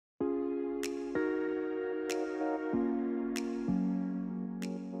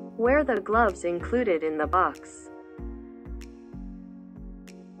Wear the gloves included in the box.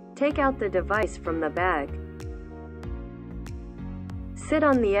 Take out the device from the bag. Sit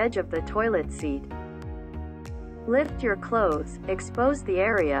on the edge of the toilet seat. Lift your clothes, expose the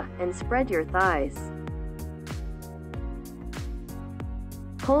area, and spread your thighs.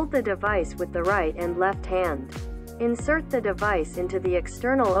 Hold the device with the right and left hand. Insert the device into the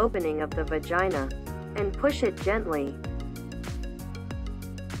external opening of the vagina, and push it gently.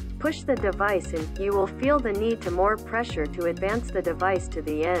 Push the device in. You will feel the need to more pressure to advance the device to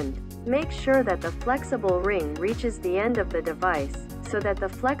the end. Make sure that the flexible ring reaches the end of the device, so that the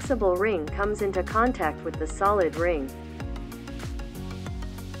flexible ring comes into contact with the solid ring.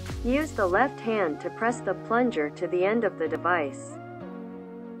 Use the left hand to press the plunger to the end of the device.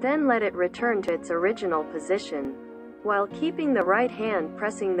 Then let it return to its original position, while keeping the right hand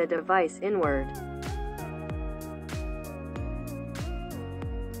pressing the device inward.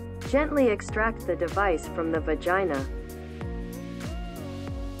 Gently extract the device from the vagina.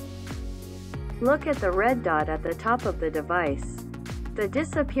 Look at the red dot at the top of the device. The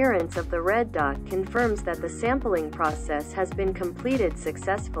disappearance of the red dot confirms that the sampling process has been completed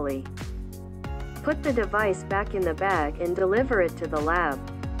successfully. Put the device back in the bag and deliver it to the lab.